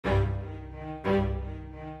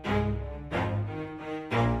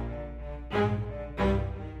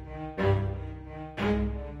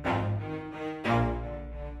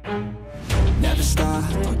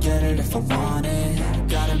if I want it.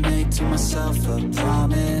 Gotta make to myself a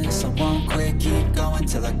promise. I won't quit, keep going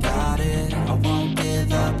till I got it. I won't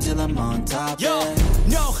give up till I'm on top. Yo,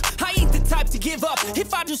 no, I ain't the type to give up.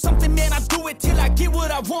 If I do something, man, I do it till I get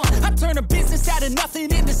what I want. I turn a business out of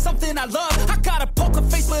nothing into something I love. I got a poker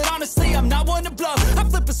face, but honestly, I'm not one to bluff. I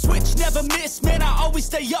flip a switch, never miss, man, I always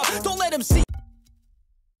stay up. Don't let them see.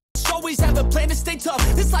 Always have a plan to stay tough.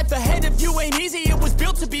 This life ahead of you ain't easy, it was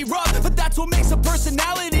built to be rough. But that's what makes a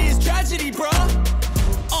personality, is tragedy, bruh.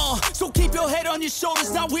 So keep your head on your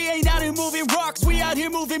shoulders. Now we ain't out here moving rocks, we out here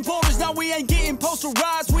moving boulders. Now we ain't getting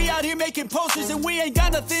posterized, we out here making posters. And we ain't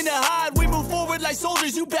got nothing to hide, we move forward like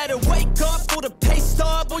soldiers. You better wake up for the pay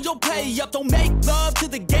stub, or you'll pay up. Don't make love to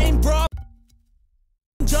the game, bruh.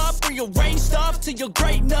 Up, rearrange stuff to your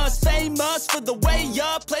greatness. Famous for the way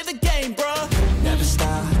up, play the game, bruh. Never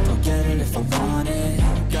stop, I'll get it if I want it.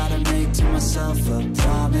 Gotta make to myself a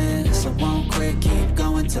promise. I won't quit, keep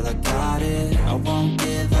going till I got it. I won't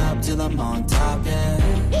give up till I'm on top, yeah.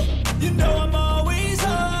 You know I'm always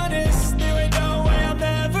honest, there ain't no way I'm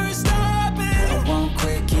ever stopping. I won't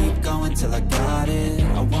quit, keep going till I got it.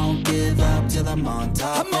 I won't give up till I'm on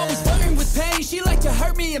top, I'm always flirting with pain, she like to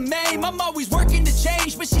hurt me and maim. I'm always working to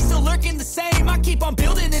change, but she's still lurking the same. I keep on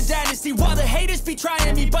building a dynasty while the haters be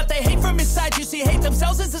trying me. But they hate from inside, you see, hate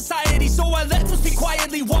themselves in society. So I let them speak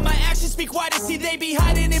quietly while my actions speak wider. See, they be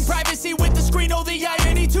hiding in privacy with the screen. Oh, the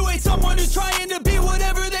irony to hate someone who's trying to be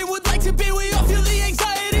whatever they would like to be. We all feel the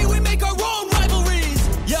anxiety, we make our own rivalries.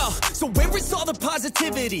 Yo, so where is all the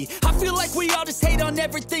positivity? I feel like we all just hate on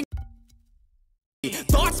everything.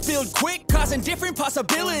 Thoughts build quick, causing different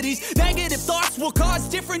possibilities. Negative thoughts will cause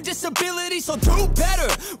different disabilities. So do better,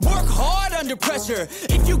 work hard under pressure.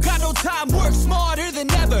 If you got no time, work smarter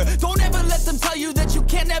than ever. Don't ever let them tell you that you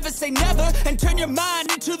can't never say never. And turn your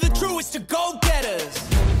mind into the truest of go-getters.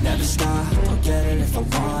 Never stop, I'll get it if I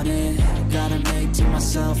want it. Gotta make to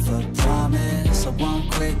myself a promise. I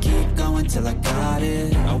won't quit, keep going till I got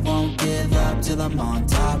it. I won't give up till I'm on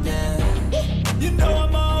top, yeah. You know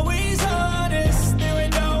I'm always honest, there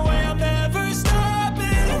ain't no way I'm ever stopping.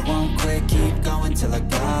 I won't quit, keep going till I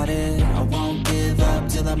got it. I won't give up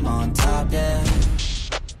till I'm on top, yeah.